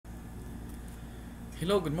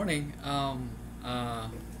Hello, good morning.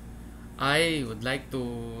 I would like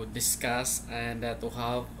to discuss and to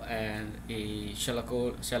have a shall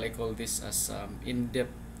I call this as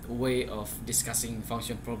in-depth way of discussing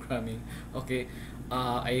function programming. Okay,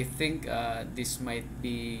 I think this might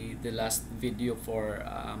be the last video for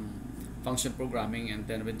function programming, and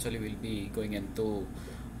then eventually we'll be going into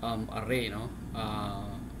array.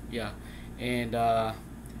 Yeah, and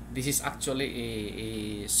this is actually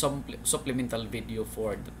a supplemental video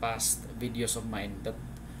for the past videos of mine that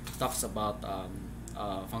talks about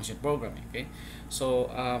function programming. Okay,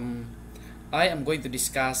 so I am going to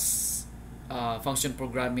discuss function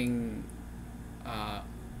programming uh,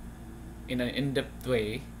 in an in-depth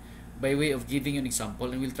way by way of giving you an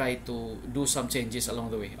example, and we'll try to do some changes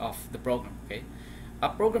along the way of the program. Okay, a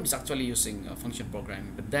program is actually using function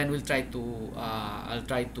programming, but then I'll try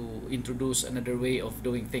to introduce another way of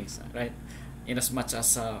doing things, right? In as much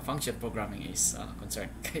as function programming is concerned.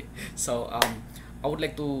 Okay, so I would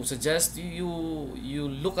like to suggest you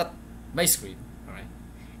look at my screen, all right,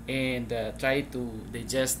 and try to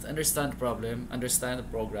digest, understand the problem, understand the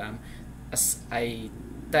program, as I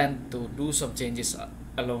tend to do some changes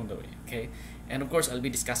along the way. Okay, and of course I'll be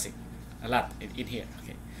discussing a lot in here.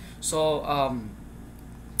 Okay, so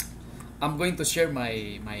I'm going to share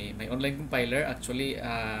my online compiler. Actually,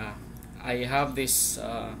 I have this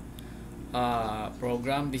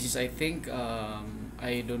program. This is, I think,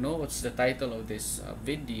 I don't know what's the title of this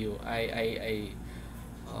video. I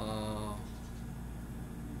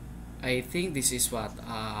think this is what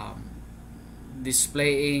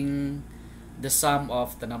displaying the sum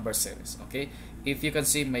of the number series. Okay, if you can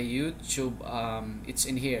see my YouTube, it's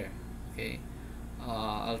in here. Okay,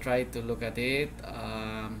 I'll try to look at it.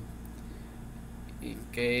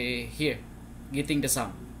 Okay, here, getting the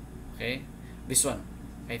sum. Okay, this one,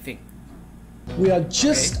 I think. We are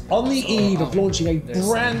just on the eve of launching a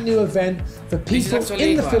brand new event for people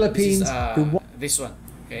in the Philippines who want this one.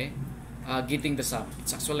 Okay, getting the sum.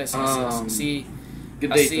 It's actually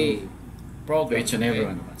Good day to program each and every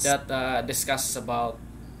one of us. that discusses about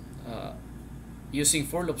using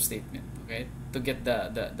for loop statement. Okay, to get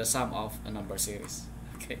the sum of a number series.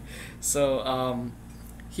 Okay, so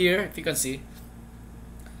here, if you can see,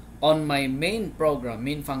 on my main program,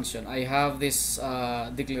 main function, I have this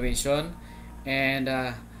declaration, and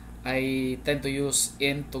I tend to use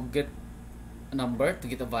int to get a number, to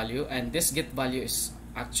get a value, and this get value is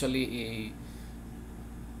actually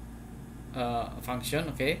a function.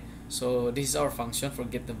 Okay, so this is our function for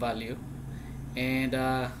get the value, and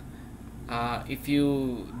if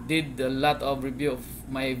you did a lot of review of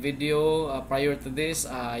my video prior to this,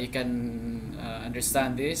 you can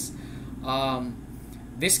understand this.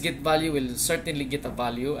 This get value will certainly get a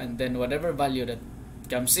value, and then whatever value that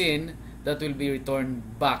comes in, that will be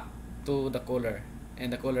returned back to the caller,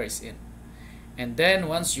 and the caller is in. And then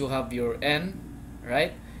once you have your n,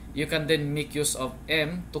 right, you can then make use of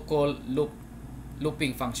m to call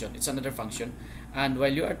looping function. It's another function, and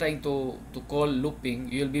while you are trying to call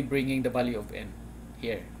looping, you'll be bringing the value of n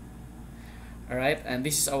here. Alright, and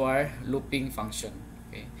this is our looping function.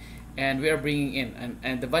 Okay, and we are bringing in,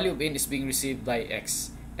 and the value of n is being received by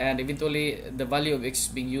x, and eventually the value of x is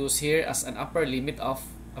being used here as an upper limit of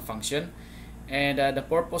a function, and the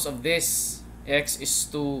purpose of this x is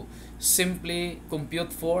to simply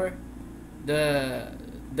compute for the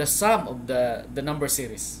sum of the number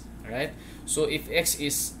series. Alright, so if x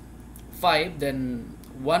is 5, then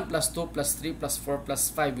 1 plus 2 plus 3 plus 4 plus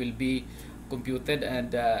 5 will be computed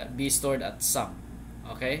and be stored at sum.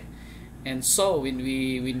 Okay, and so when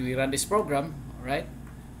we run this program, right,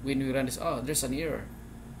 when we run this, oh, there's an error.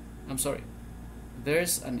 I'm sorry,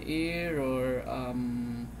 there's an error.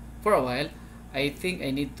 For a while, I think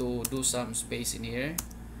I need to do some space in here.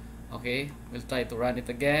 Okay, we'll try to run it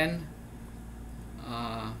again.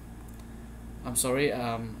 I'm sorry,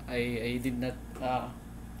 I did not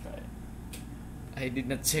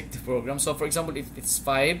check the program. So for example, if it's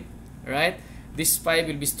 5, right, this 5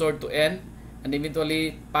 will be stored to n, and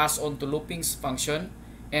eventually pass on to looping's function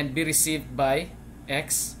and be received by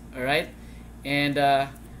x. Alright, and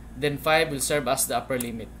then 5 will serve as the upper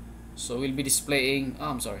limit. So we'll be displaying,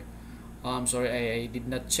 I'm sorry, I did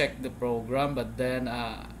not check the program, but then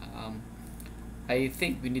I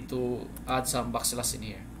think we need to add some backslash in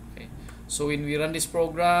here. Okay, so when we run this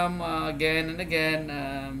program again and again,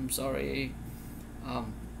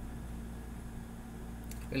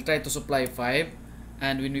 we'll try to supply 5,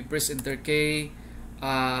 and when we press enter K,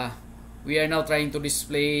 we are now trying to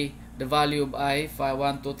display the value of I,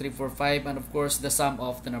 1, 2, 3, 4, 5, and of course the sum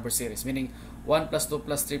of the number series, meaning 1 plus 2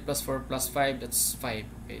 plus 3 plus 4 plus 5, that's 5.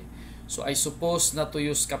 Okay, so I suppose not to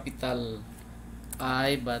use capital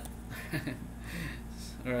I, but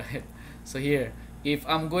alright. So here, if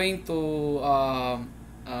I'm going to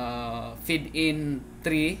feed in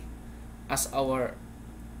 3 as our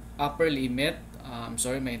upper limit, I'm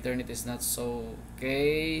sorry, my internet is not so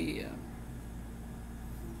okay.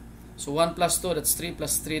 So 1 plus 2, that's 3,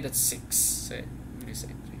 plus 3, that's 6. Say 3.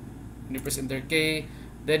 When you press enter K,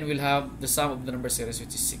 then we'll have the sum of the number series,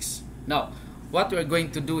 which is 6. Now, what we're going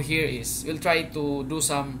to do here is we'll try to do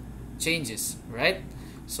some changes, right?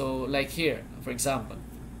 So like here, for example,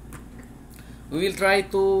 we will try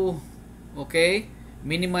to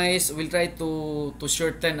minimize. We'll try to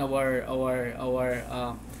shorten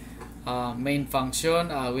our main function.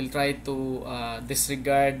 We'll try to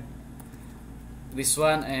disregard this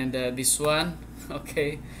one and this one.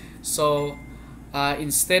 Okay, so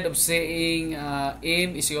instead of saying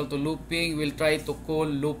aim is equal to looping, we'll try to call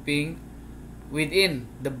looping within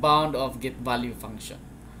the bound of get value function.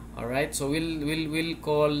 All right, so we'll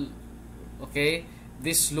call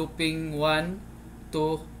this looping one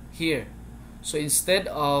to here. So instead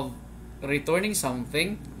of returning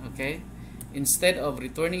something,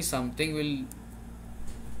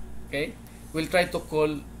 we'll try to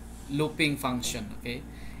call looping function.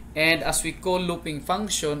 And as we call looping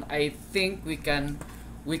function, I think we can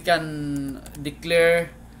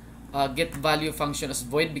declare get value function as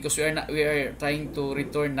void, because we are trying to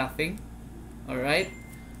return nothing. All right,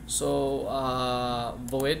 so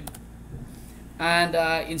void, and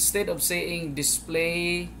instead of saying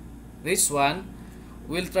display this one,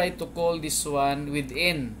 we'll try to call this one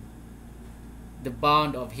within the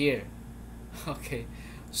bound of here. Okay,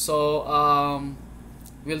 so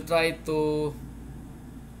we'll try to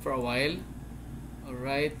for a while.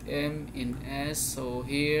 Alright, M in S. So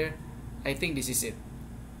here, I think this is it.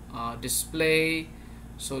 Display.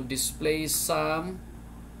 So display sum.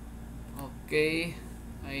 Okay,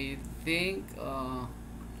 I think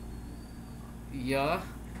yeah.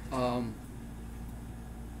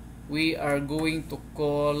 We are going to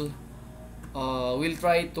call. We'll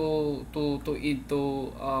try to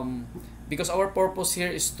because our purpose here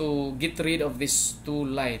is to get rid of these 2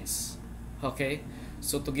 lines. Okay,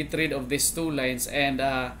 so to get rid of these 2 lines, and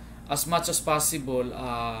as much as possible,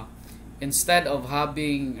 instead of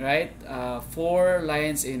having 4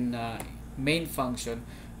 lines in main function,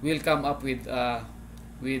 we'll come up with 2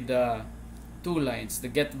 lines: the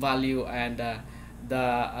get value and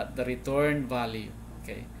the return value.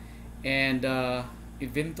 Okay, and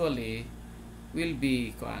eventually we'll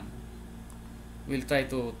try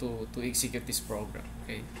to execute this program.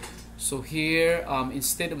 Okay, so here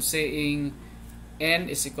instead of saying n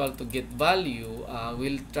is equal to get value,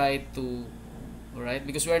 we'll try to,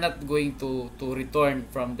 because we're not going to return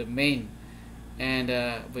from the main, and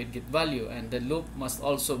void get value, and the loop must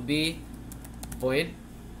also be void.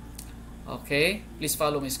 Okay, please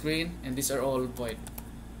follow my screen, and these are all void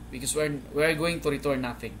because we're going to return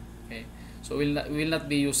nothing. Okay, so we'll not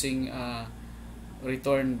be using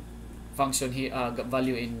return function here,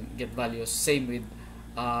 value in get values. Same with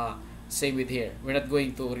here. We're not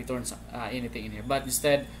going to return anything in here, but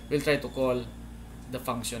instead we'll try to call the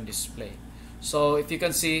function display. So if you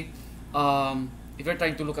can see, if you're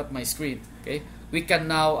trying to look at my screen, okay, we can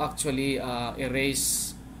now actually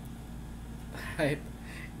erase, right?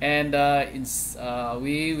 And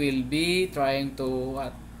we will be trying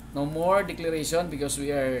to no more declaration, because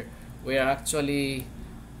we are actually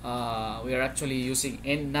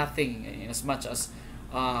using nothing in as much as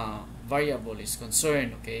variable is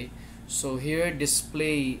concerned. Okay, so here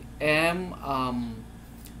display m,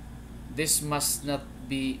 this must not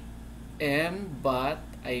be m, but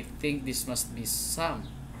I think this must be sum,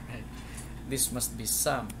 right? This must be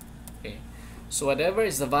sum. Okay, so whatever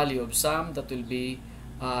is the value of sum, that will be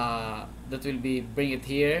bring it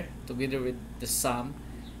here together with the sum,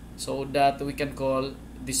 so that we can call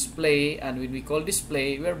display. And when we call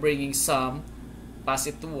display, we are bringing sum, pass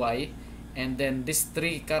it to y, and then these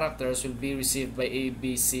 3 characters will be received by A,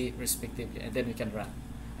 B, C respectively, and then we can run.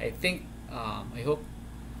 I think I hope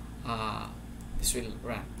this will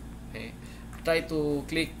run. Okay, try to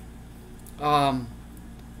click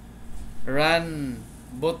run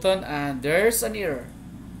button, and there's an error,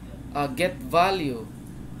 get value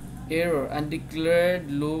error,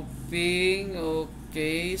 undeclared looping.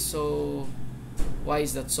 Okay, so why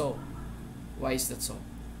is that so?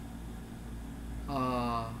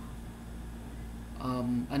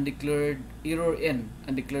 Undeclared error in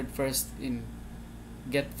undeclared first in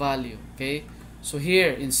get value. Okay, so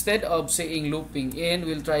here instead of saying looping in,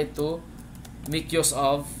 we'll try to make use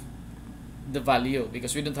of the value,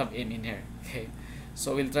 because we don't have in here. Okay,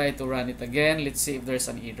 so we'll try to run it again. Let's see if there's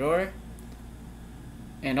an error.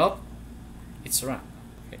 And it's run.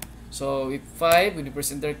 Okay. So with 5, when we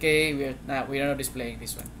press enter K, we are not displaying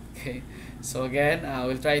this one. Okay. So again,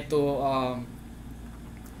 we'll try to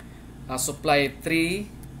supply 3,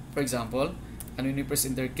 for example, and when we press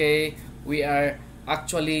enter K, we are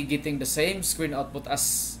actually getting the same screen output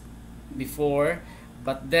as before,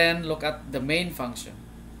 but then look at the main function.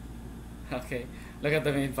 Okay, look at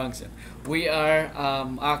the main function. We are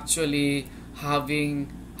actually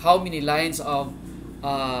having how many lines of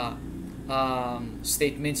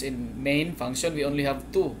statements in main function? We only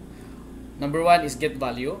have 2. Number 1 is get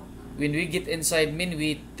value. When we get inside min,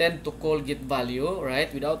 we tend to call get value,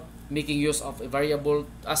 right, without making use of a variable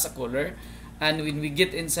as a caller. And when we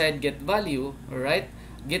get inside get value, right,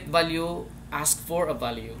 get value ask for a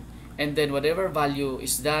value, and then whatever value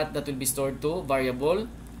is that will be stored to variable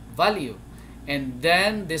value. And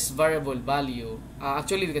then this variable value,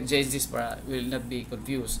 actually we can change this, but we will not be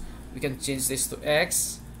confused. We can change this to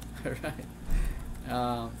x, right?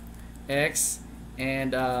 X,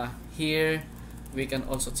 and here we can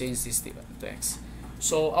also change this to x.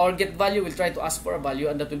 So our get value will try to ask for a value,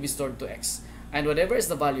 and that will be stored to x. And whatever is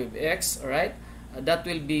the value of x, alright, that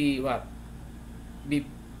will be what? Be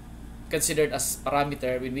considered as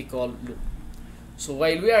parameter when we call loop. So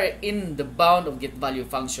while we are in the bound of get value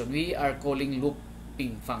function, we are calling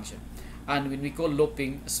looping function. And when we call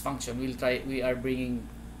looping as function, we are bringing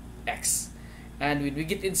x. And when we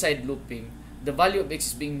get inside looping, the value of x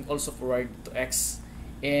is being also forwarded to x.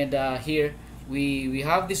 And here we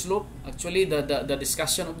have this loop. Actually, the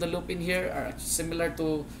discussion of the loop in here are similar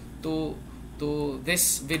to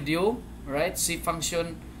this video, right? C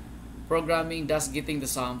function programming, thus getting the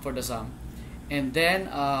sum for the sum. And then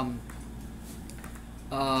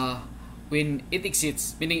when it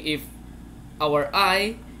exceeds, meaning if our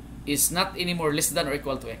I is not anymore less than or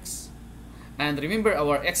equal to x. And remember,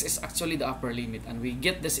 our x is actually the upper limit, and we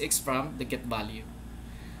get this x from the get value.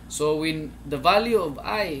 So when the value of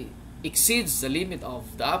I exceeds the limit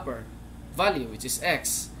of the upper value, which is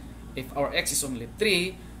x, if our x is only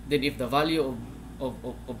 3, then if the value of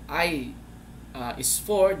I is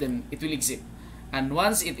 4, then it will exit. And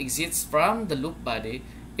once it exits from the loop body,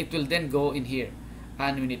 it will then go in here.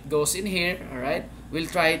 And when it goes in here, alright, we'll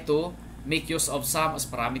try to make use of sum as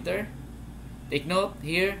parameter. Take note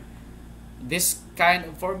here, this kind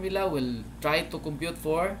of formula will try to compute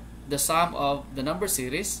for the sum of the number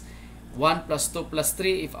series 1 plus 2 plus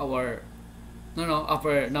 3 if our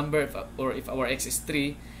upper number, or if our x is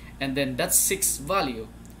 3, and then that 6 value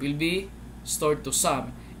will be stored to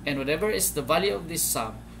sum, and whatever is the value of this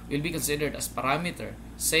sum will be considered as parameter.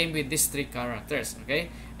 Same with these 3 characters, okay?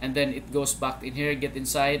 And then it goes back in here, get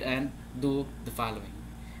inside, and do the following,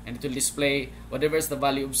 and it will display whatever is the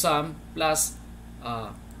value of sum plus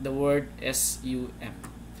the word SUM.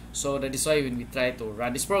 So that is why when we try to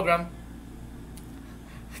run this program,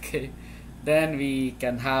 okay, then we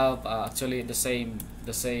can have actually the same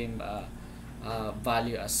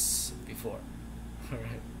value as before. All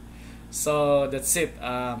right. So that's it.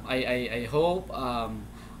 I hope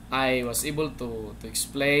I was able to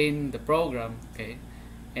explain the program, okay,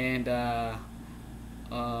 and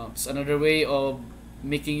it's another way of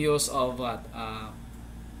making use of what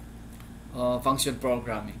function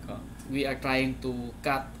programming. We are trying to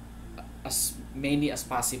cut as many as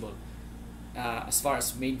possible as far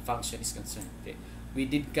as main function is concerned. Okay, we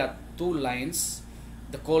did cut 2 lines,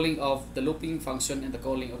 the calling of the looping function and the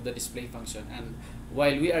calling of the display function. And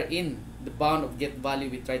while we are in the bound of get value,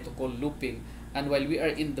 we try to call looping, and while we are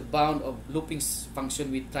in the bound of looping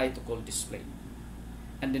function, we try to call display.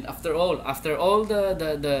 And then after all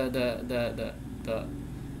the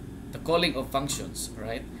calling of functions,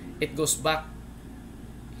 right, it goes back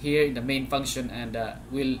here in the main function and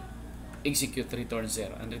will execute return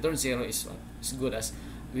 0, and return 0 is as good as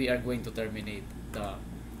we are going to terminate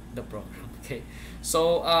the program. Okay,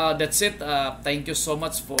 so that's it. Thank you so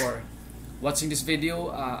much for watching this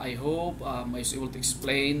video. I hope I was able to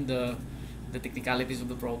explain the technicalities of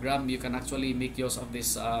the program. You can actually make use of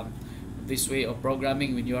this this way of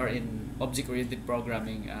programming when you are in object-oriented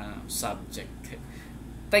programming subject.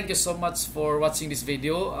 Thank you so much for watching this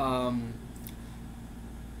video.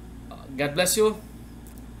 God bless you.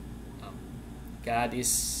 God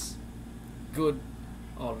is good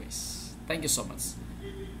always. Thank you so much.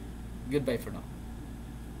 Goodbye for now.